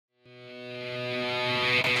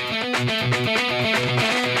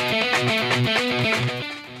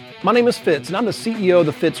My name is Fitz, and I'm the CEO of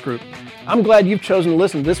the Fitz Group. I'm glad you've chosen to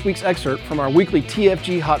listen to this week's excerpt from our weekly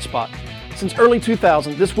TFG Hotspot. Since early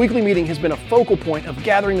 2000, this weekly meeting has been a focal point of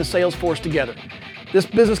gathering the sales force together. This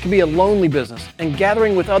business can be a lonely business, and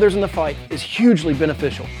gathering with others in the fight is hugely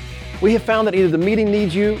beneficial. We have found that either the meeting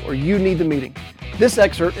needs you or you need the meeting. This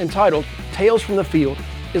excerpt, entitled Tales from the Field,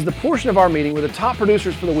 is the portion of our meeting where the top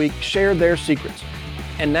producers for the week share their secrets.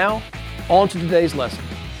 And now, on to today's lesson.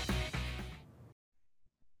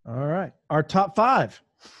 All right, our top five.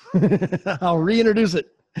 I'll reintroduce it.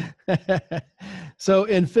 So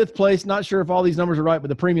in fifth place, not sure if all these numbers are right, but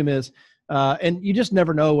the premium is. And you just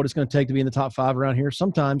never know what it's going to take to be in the top five around here.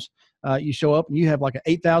 Sometimes you show up and you have like an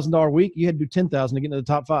 $8,000 week. You had to do $10,000 to get into the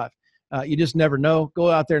top five. You just never know.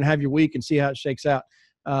 Go out there and have your week and see how it shakes out.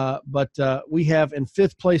 But we have in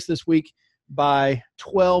fifth place this week by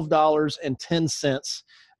 $12.10.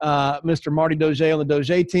 Mr. Marty Doge on the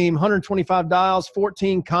Doge team, 125 dials,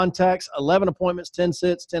 14 contacts, 11 appointments, 10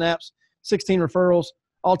 sits, 10 apps, 16 referrals.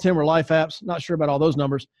 All 10 were life apps. Not sure about all those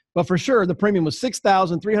numbers, but for sure the premium was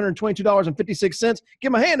 $6,322.56. Give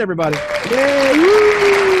him a hand, everybody. Yay!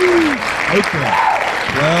 Woo! Okay.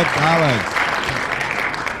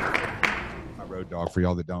 $12. My road dog, for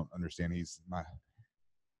y'all that don't understand, he's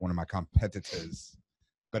one of my competitors,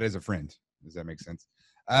 but as a friend. Does that make sense?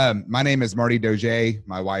 My name is Marty Doge.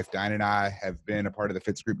 My wife, Diane, and I have been a part of the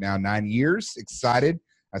Fitz Group now 9 years. Excited.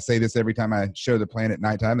 I say this every time I show the plan at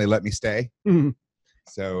nighttime. They let me stay. Mm-hmm.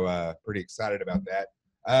 So pretty excited about that.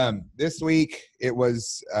 This week, it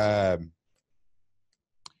was, I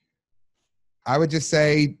would just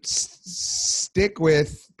say, stick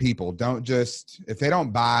with people. Don't just, if they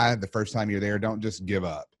don't buy the first time you're there, don't just give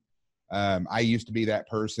up. I used to be that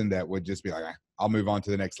person that would just be like, I'll move on to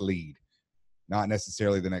the next lead. Not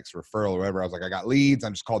necessarily the next referral or whatever. I was like, I got leads.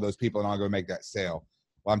 I'm just call those people and I'll go make that sale.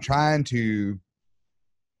 Well, I'm trying to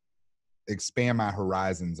expand my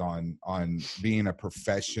horizons on being a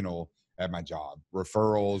professional at my job,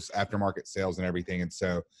 referrals, aftermarket sales, and everything. And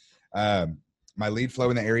so my lead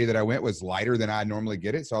flow in the area that I went was lighter than I normally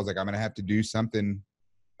get it. So I was like, I'm going to have to do something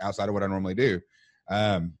outside of what I normally do.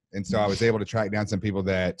 And so I was able to track down some people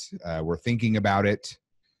that were thinking about it.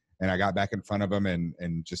 And I got back in front of them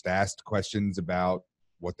and just asked questions about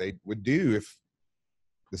what they would do if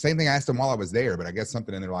the same thing I asked them while I was there, but I guess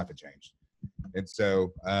something in their life had changed. And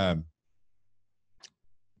so, and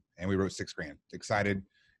we wrote $6,000.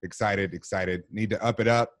 Excited. Need to up it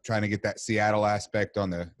up, trying to get that Seattle aspect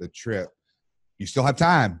on the trip. You still have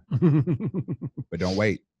time, but don't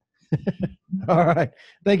wait. All right.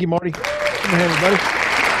 Thank you, Marty. Come on, everybody.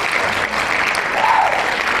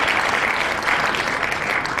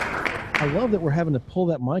 I love that we're having to pull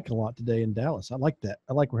that mic a lot today in Dallas. I like that.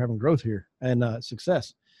 I like we're having growth here and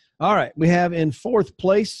success. All right. We have in fourth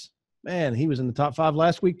place, man, he was in the top five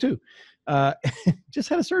last week too. Just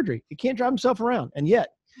had a surgery. He can't drive himself around. And yet,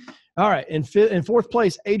 all right. In fourth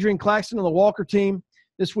place, Adrian Claxton on the Walker team.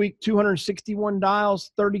 This week, 261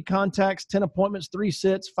 dials, 30 contacts, 10 appointments, 3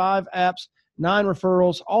 sits, 5 apps, 9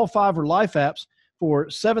 referrals. All 5 were life apps for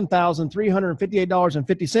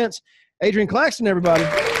 $7,358.50. Adrian Claxton, everybody.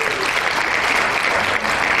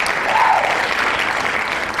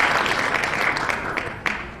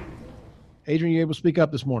 Adrian, you able to speak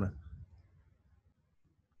up this morning?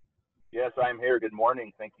 Yes, I'm here. Good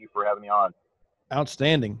morning. Thank you for having me on.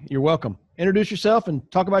 Outstanding. You're welcome. Introduce yourself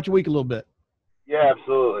and talk about your week a little bit. Yeah,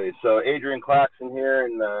 absolutely. So Adrian Claxton here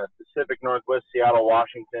in the Pacific Northwest, Seattle,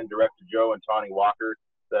 Washington, Director Joe and Tawny Walker,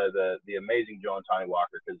 the amazing Joe and Tawny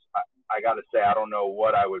Walker, because I got to say, I don't know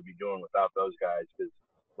what I would be doing without those guys, because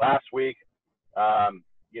last week,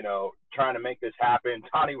 trying to make this happen,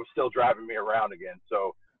 Tawny was still driving me around again.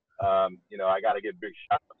 So, I got to give big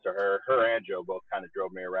shout outs to her. Her and Joe both kind of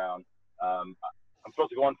drove me around. I'm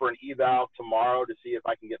supposed to go in for an eval tomorrow to see if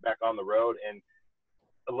I can get back on the road. And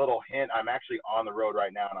a little hint, I'm actually on the road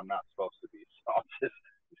right now and I'm not supposed to be. So I'll just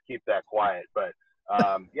keep that quiet. But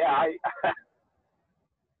I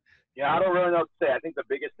don't really know what to say. I think the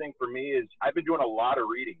biggest thing for me is I've been doing a lot of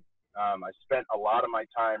reading. I spent a lot of my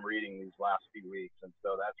time reading these last few weeks. And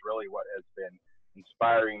so that's really what has been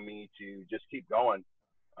inspiring me to just keep going.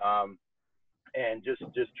 And just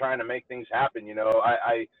trying to make things happen.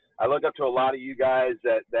 I look up to a lot of you guys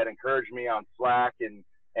that encourage me on Slack and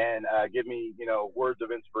give me, words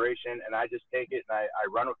of inspiration, and I just take it and I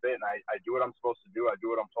run with it and I do what I'm supposed to do. I do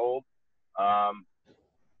what I'm told.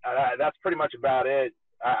 That's pretty much about it.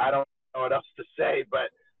 I don't know what else to say, but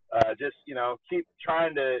just, keep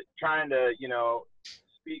trying to,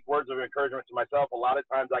 speak words of encouragement to myself. A lot of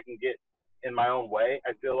times I can get in my own way,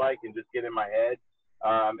 I feel like, and just get in my head.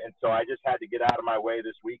 And so I just had to get out of my way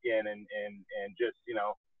this weekend and just,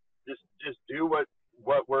 just do what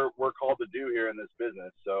we're called to do here in this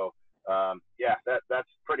business. So, yeah, that's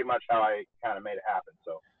pretty much how I kind of made it happen.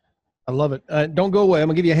 So I love it. Don't go away. I'm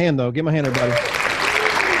gonna give you a hand though. Give my hand, everybody.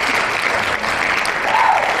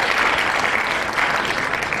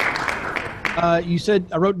 You said,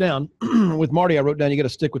 I wrote down with Marty, I wrote down, you got to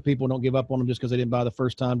stick with people and don't give up on them just because they didn't buy the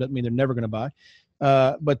first time. Doesn't mean they're never going to buy.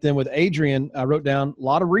 But then with Adrian, I wrote down a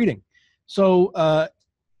lot of reading. So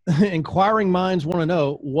inquiring minds want to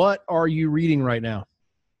know, what are you reading right now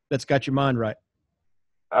that's got your mind right?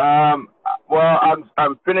 Well,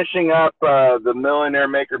 I'm finishing up the Millionaire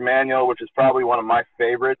Maker Manual, which is probably one of my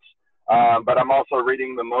favorites. But I'm also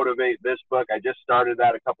reading the Motivate This book. I just started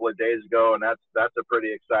that a couple of days ago, and that's a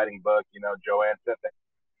pretty exciting book. Joanne sent that,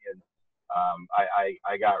 and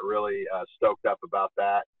I got really stoked up about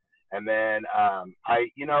that. And then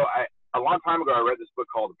a long time ago I read this book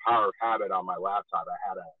called The Power of Habit on my laptop.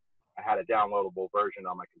 I had a downloadable version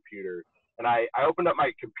on my computer, and I opened up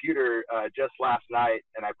my computer just last night,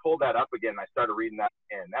 and I pulled that up again, and I started reading that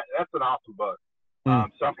again. That's an awesome book.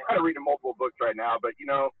 So I'm kind of reading multiple books right now, but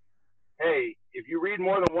hey, if you read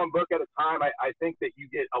more than one book at a time, I think that you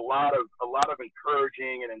get a lot of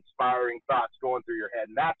encouraging and inspiring thoughts going through your head.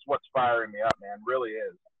 And that's what's firing me up, man. Really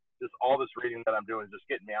is. Just all this reading that I'm doing is just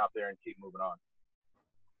getting me out there and keep moving on.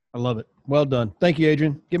 I love it. Well done. Thank you,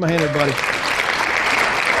 Adrian. Give my hand, everybody.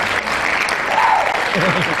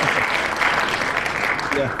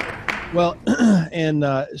 Yeah. Well, and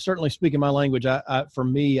certainly speaking my language, for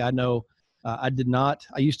me, I know I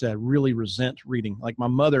used to really resent reading. Like my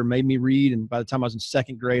mother made me read, and by the time I was in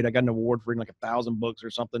second grade, I got an award for reading like 1,000 books or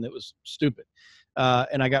something. It was stupid.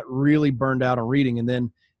 And I got really burned out on reading. And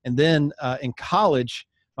then in college,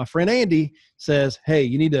 my friend Andy says, "Hey,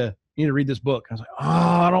 you need to read this book." I was like, "Oh,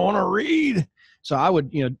 I don't want to read." So I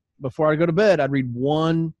would, before I go to bed, I'd read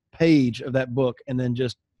one page of that book and then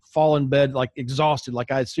just fall in bed like exhausted,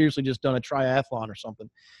 like I had seriously just done a triathlon or something.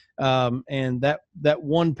 And that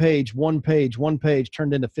one page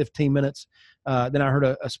turned into 15 minutes. Then I heard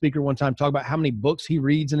a speaker one time talk about how many books he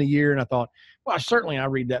reads in a year. And I thought, well, certainly I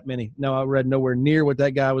read that many. No, I read nowhere near what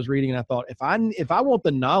that guy was reading. And I thought, if I want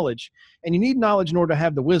the knowledge, and you need knowledge in order to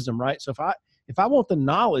have the wisdom, right? So if I want the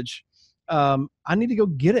knowledge, I need to go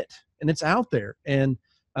get it, and it's out there. And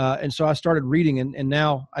so I started reading, and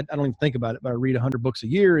now I don't even think about it, but I read 100 books a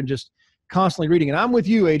year and just constantly reading. And I'm with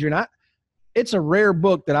you, Adrian. It's a rare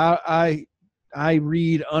book that I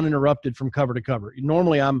read uninterrupted from cover to cover.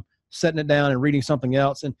 Normally I'm setting it down and reading something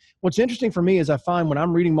else. And what's interesting for me is I find when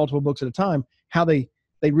I'm reading multiple books at a time, how they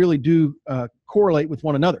really do correlate with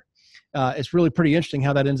one another. It's really pretty interesting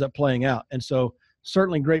how that ends up playing out. And so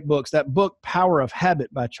certainly great books. That book, Power of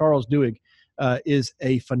Habit by Charles Duhigg, is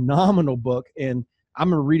a phenomenal book. And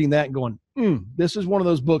I'm reading that and going, this is one of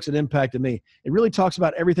those books that impacted me. It really talks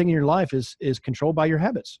about everything in your life is controlled by your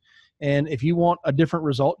habits. And if you want a different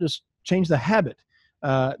result, just change the habit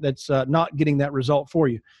that's not getting that result for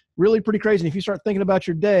you. Really pretty crazy. And if you start thinking about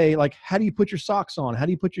your day, like how do you put your socks on? How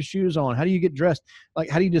do you put your shoes on? How do you get dressed? Like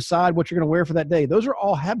how do you decide what you're going to wear for that day? Those are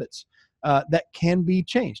all habits that can be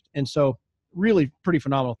changed. And so really pretty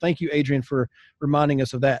phenomenal. Thank you, Adrian, for reminding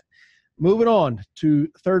us of that. Moving on to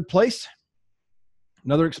third place.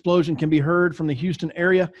 Another explosion can be heard from the Houston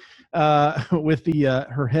area with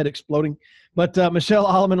her head exploding. But Michelle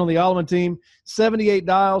Alleman on the Alleman team, 78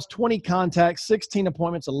 dials, 20 contacts, 16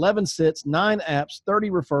 appointments, 11 sits, 9 apps, 30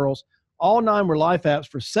 referrals. All 9 were life apps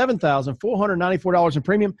for $7,494 in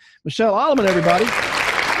premium. Michelle Alleman, everybody.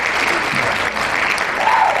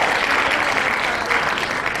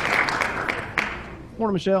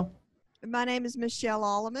 Morning, Michelle. My name is Michelle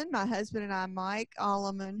Alleman. My husband and I, Mike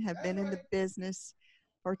Alleman, have been in the business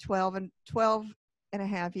for 12 and a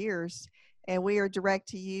half years. And we are direct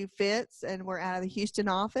to you Fits, and we're out of the Houston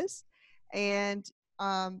office. And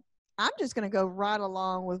I'm just going to go right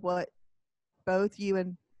along with what both you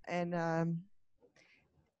and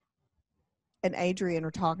Adrian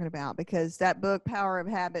are talking about, because that book, Power of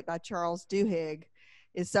Habit by Charles Duhigg,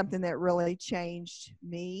 is something that really changed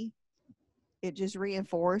me. It just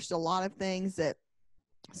reinforced a lot of things that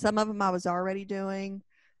some of them I was already doing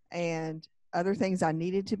and other things I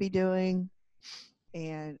needed to be doing.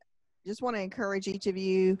 And just want to encourage each of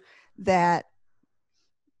you that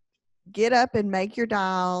get up and make your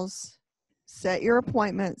dials, set your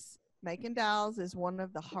appointments. Making dials is one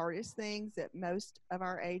of the hardest things that most of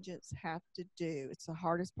our agents have to do. It's the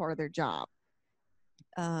hardest part of their job.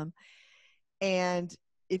 And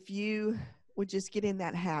if you would just get in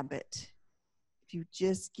that habit, if you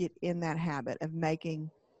just get in that habit of making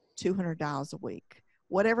 200 dials a week,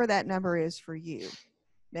 whatever that number is for you,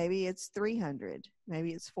 Maybe it's 300.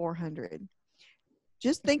 Maybe it's 400.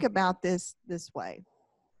 Just think about this way.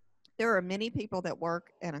 There are many people that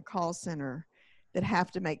work in a call center that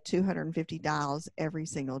have to make 250 dials every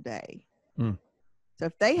single day. Hmm. So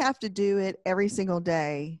if they have to do it every single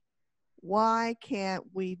day, why can't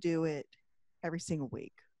we do it every single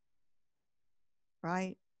week?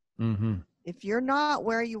 Right? Mm-hmm. If you're not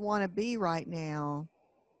where you want to be right now,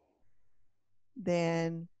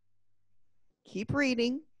 then keep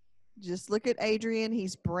reading. Just look at Adrian.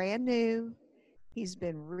 He's brand new. He's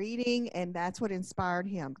been reading, and that's what inspired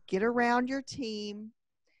him. Get around your team,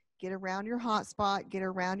 get around your hotspot, get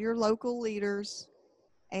around your local leaders,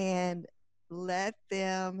 and let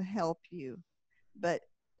them help you. But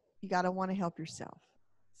you got to want to help yourself.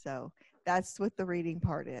 So that's what the reading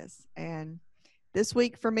part is. And this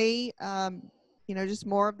week for me, just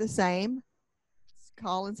more of the same.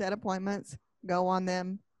 Call and set appointments, go on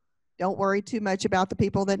them. Don't worry too much about the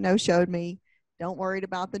people that no showed me. Don't worry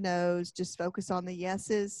about the no's. Just focus on the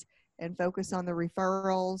yeses and focus on the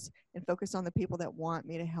referrals and focus on the people that want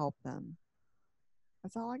me to help them.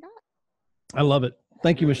 That's all I got. I love it.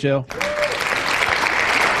 Thank you, Michelle.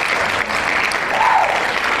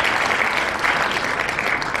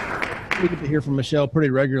 We get to hear from Michelle pretty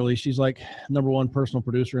regularly. She's like #1 personal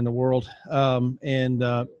producer in the world.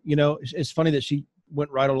 It's funny that she went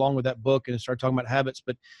right along with that book and started talking about habits.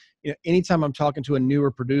 But anytime I'm talking to a newer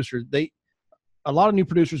producer, a lot of new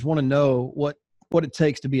producers want to know what it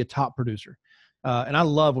takes to be a top producer. And I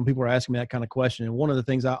love when people are asking me that kind of question. And one of the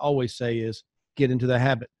things I always say is get into the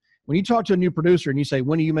habit. When you talk to a new producer and you say,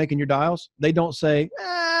 when are you making your dials? They don't say,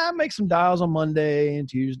 I make some dials on Monday and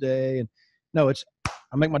Tuesday. And no, it's,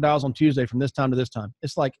 I make my dials on Tuesday from this time to this time.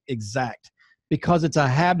 It's like exact, because it's a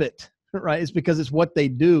habit, right? It's because it's what they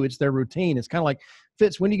do. It's their routine. It's kind of like,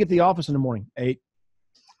 Fitz, when do you get to the office in the morning? 8.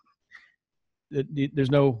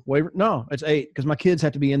 There's no waiver. No, it's 8 because my kids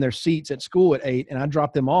have to be in their seats at school at 8, and I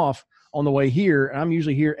drop them off on the way here. And I'm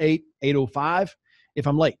usually here 8:05 if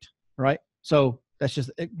I'm late, right? So that's just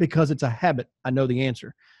because it's a habit. I know the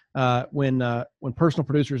answer. When personal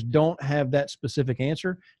producers don't have that specific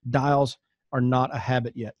answer, dials are not a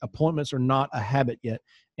habit yet. Appointments are not a habit yet.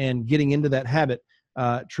 And getting into that habit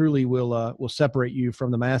truly will separate you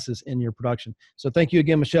from the masses in your production. So thank you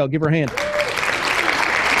again, Michelle. Give her a hand.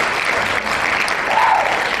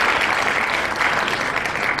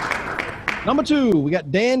 Number 2, we got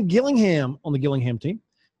Dan Gillingham on the Gillingham team.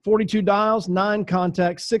 42 dials, 9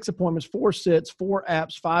 contacts, 6 appointments, 4 sits, 4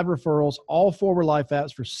 apps, 5 referrals. All 4 were life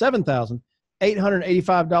apps for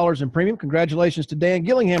 $7,885 in premium. Congratulations to Dan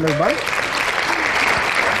Gillingham, everybody.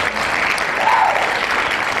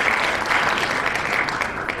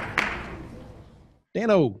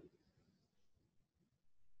 Dano.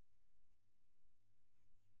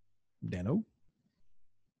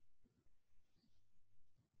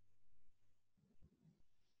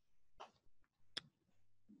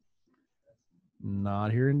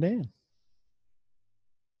 Not hearing Dan.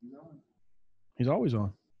 He's always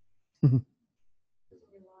on.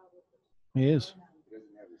 He is.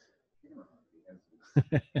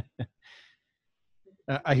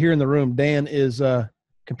 I hear in the room, Dan is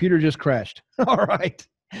computer just crashed. All right.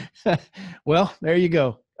 Well, there you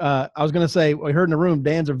go. I was going to say, I heard in the room,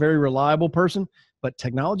 Dan's a very reliable person, but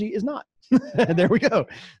technology is not. There we go.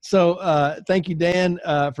 So thank you, Dan,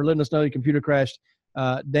 for letting us know your computer crashed.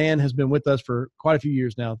 Dan has been with us for quite a few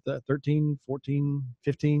years now, 13, 14,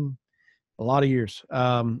 15, a lot of years.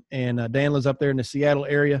 And Dan lives up there in the Seattle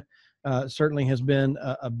area. Certainly has been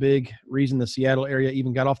a big reason the Seattle area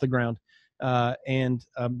even got off the ground. And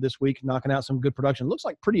this week, knocking out some good production. Looks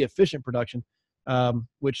like pretty efficient production,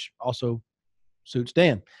 which also suits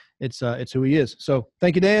Dan. It's who he is. So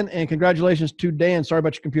thank you, Dan, and congratulations to Dan. Sorry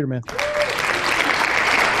about your computer, man.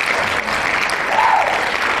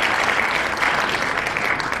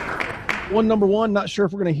 #1, not sure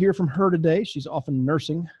if we're going to hear from her today. She's often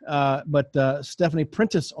nursing. But Stephanie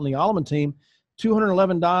Prentice on the Alleman team,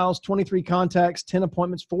 211 dials, 23 contacts, 10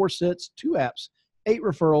 appointments, 4 sits, 2 apps, 8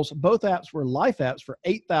 referrals. Both apps were life apps for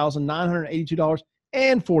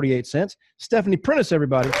 $8,982.48. Stephanie Prentice,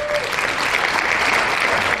 everybody.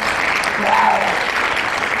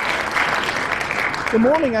 Good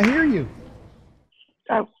morning. I hear you.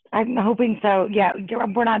 Oh, I'm hoping so. Yeah,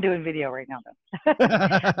 we're not doing video right now, though.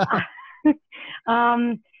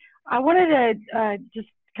 I wanted to just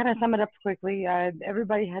kind of sum it up quickly.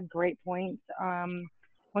 Everybody had great points.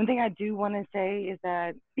 One thing I do want to say is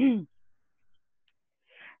that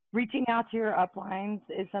reaching out to your uplines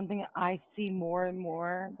is something I see more and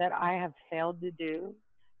more that I have failed to do.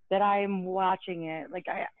 that I'm watching it. Like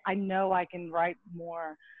I know I can write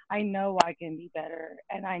more. I know I can be better,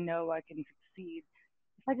 and I know I can succeed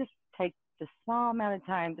if I just take the small amount of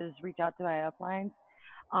time to just reach out to my uplines.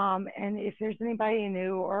 And if there's anybody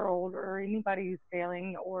new or old or anybody who's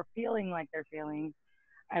failing or feeling like they're failing,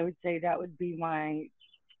 I would say that would be my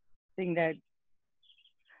thing, that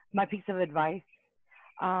my piece of advice.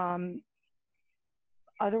 Um,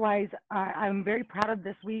 Otherwise, I'm very proud of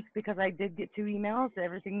this week because I did get 2 emails.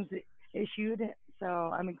 Everything's issued, so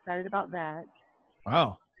I'm excited about that.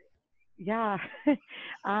 Wow. Yeah.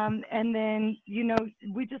 And then,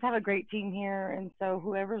 we just have a great team here. And so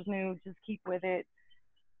whoever's new, just keep with it.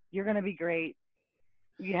 You're going to be great.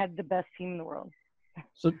 You had the best team in the world.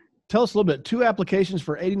 So tell us a little bit. 2 applications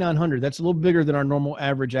for 8,900. That's a little bigger than our normal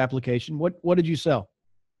average application. What did you sell?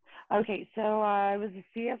 Okay, so it was a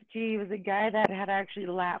CFG. It was a guy that had actually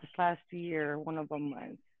lapsed last year. One of them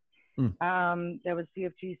was. There was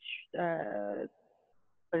CFG.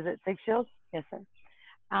 What is it? Safe Shields? Yes, sir.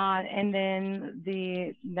 And then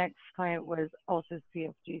the next client was also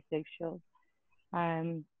CFG Safe Shields.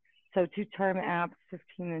 So 2 term apps,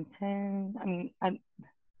 15 and 10. I mean,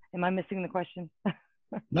 am I missing the question?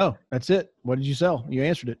 No, that's it. What did you sell? You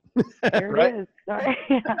answered it. There right? it is. Sorry.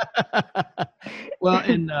 Well,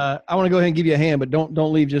 and I want to go ahead and give you a hand, but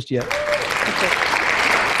don't leave just yet. Okay.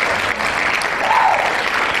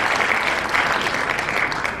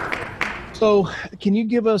 So, can you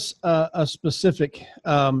give us a specific?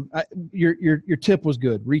 Your tip was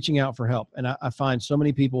good, reaching out for help, and I find so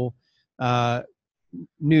many people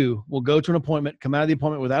will go to an appointment, come out of the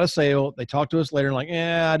appointment without a sale. They talk to us later and like,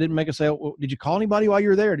 I didn't make a sale. Well, did you call anybody while you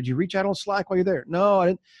were there? Did you reach out on Slack while you're there? No, I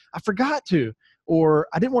didn't. I forgot to, or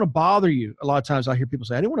I didn't want to bother you. A lot of times I hear people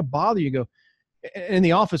say, I didn't want to bother you. Go, in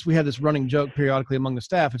the office, we have this running joke periodically among the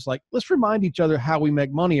staff. It's like, let's remind each other how we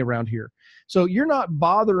make money around here. So you're not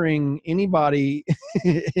bothering anybody,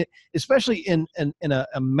 especially in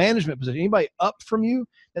a management position, anybody up from you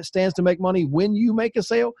that stands to make money when you make a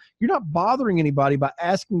sale. You're not bothering anybody by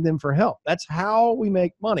asking them for help. That's how we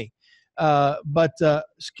make money. But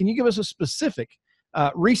can you give us a specific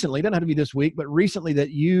recently, it doesn't have to be this week, but recently that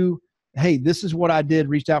hey, this is what I did,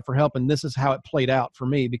 reached out for help, and this is how it played out for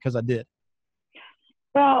me because I did.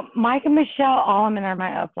 Well, Mike and Michelle Allman are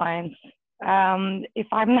my uplines. If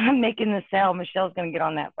I'm not making the sale, Michelle's going to get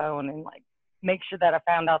on that phone and make sure that I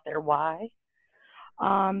found out their why.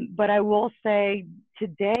 But I will say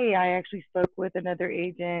today I actually spoke with another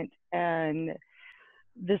agent, and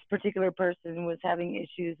this particular person was having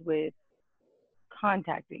issues with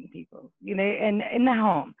contacting people, and in the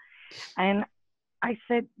home. And I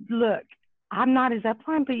said, look, I'm not his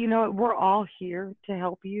upline, but we're all here to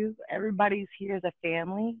help you. Everybody's here as a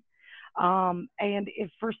family. And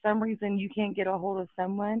if for some reason you can't get a hold of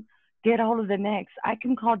someone, get a hold of the next. I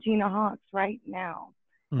can call Gina Hawks right now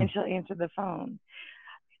and she'll answer the phone.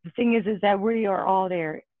 The thing is that we are all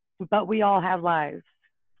there, but we all have lives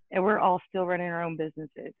and we're all still running our own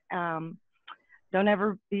businesses. Don't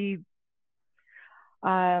ever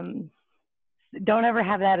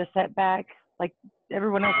have that a setback. Like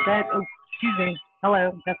everyone else said, oh, excuse me.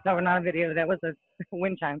 Hello. That's not a video. That was a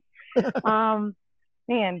wind chime.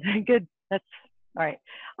 Man, good. That's all right.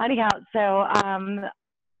 Anyhow, so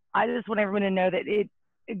I just want everyone to know that it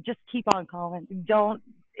just keep on calling.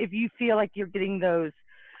 If you feel like you're getting those,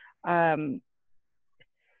 if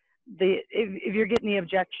you're getting the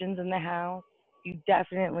objections in the house, you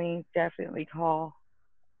definitely call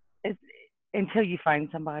until you find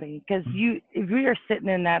somebody. Because if we are sitting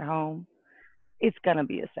in that home, it's gonna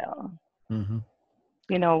be a sale. Mm-hmm.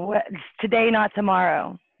 Today, not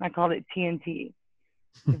tomorrow. I called it TNT.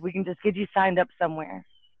 If we can just get you signed up somewhere.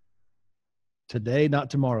 Today, not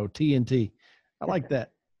tomorrow. TNT. I like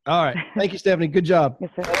that. All right. Thank you, Stephanie. Good job. Yes,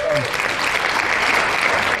 sir.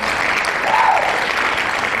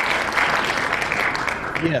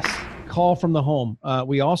 Yes. Call from the home.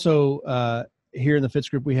 We also, here in the Fitz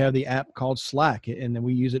Group, we have the app called Slack, and then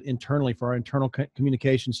we use it internally for our internal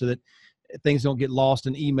communication so that things don't get lost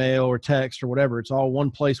in email or text or whatever. It's all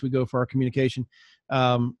one place we go for our communication.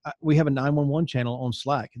 We have a 911 channel on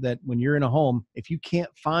Slack that when you're in a home, if you can't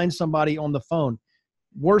find somebody on the phone,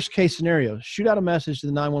 worst case scenario, shoot out a message to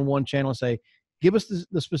the 911 channel and say, give us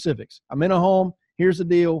the specifics. I'm in a home. Here's the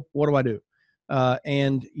deal. What do I do?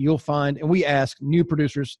 And you'll find, and we ask new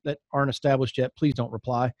producers that aren't established yet, please don't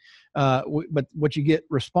reply. But what you get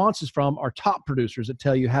responses from are top producers that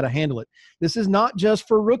tell you how to handle it. This is not just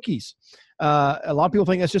for rookies. A lot of people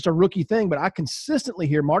think that's just a rookie thing, but I consistently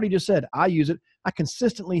hear, Marty just said, I use it. I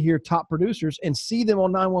consistently hear top producers and see them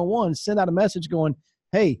on 911 send out a message going,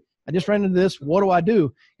 hey, I just ran into this. What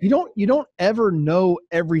do? You don't ever know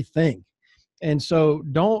everything. And so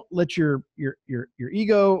don't let your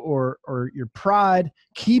ego or your pride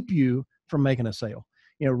keep you from making a sale.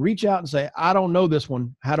 Reach out and say, I don't know this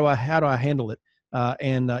one. How do I handle it?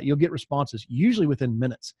 And you'll get responses usually within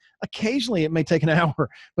minutes. Occasionally it may take an hour,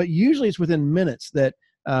 but usually it's within minutes that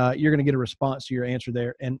you're going to get a response to your answer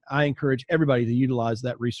there. And I encourage everybody to utilize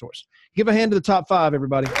that resource. Give a hand to the top 5,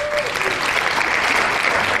 everybody.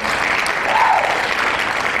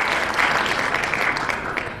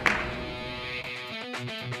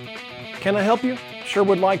 Can I help you? Sure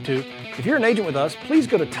would like to. If you're an agent with us, please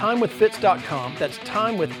go to timewithfitz.com. That's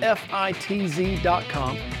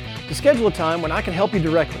timewithfitz.com to schedule a time when I can help you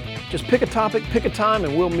directly. Just pick a topic, pick a time,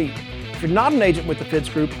 and we'll meet. If you're not an agent with the Fitz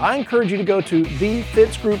Group, I encourage you to go to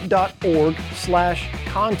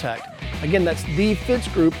thefitzgroup.org/contact. Again, that's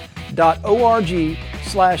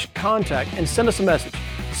thefitzgroup.org/contact and send us a message.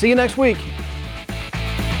 See you next week.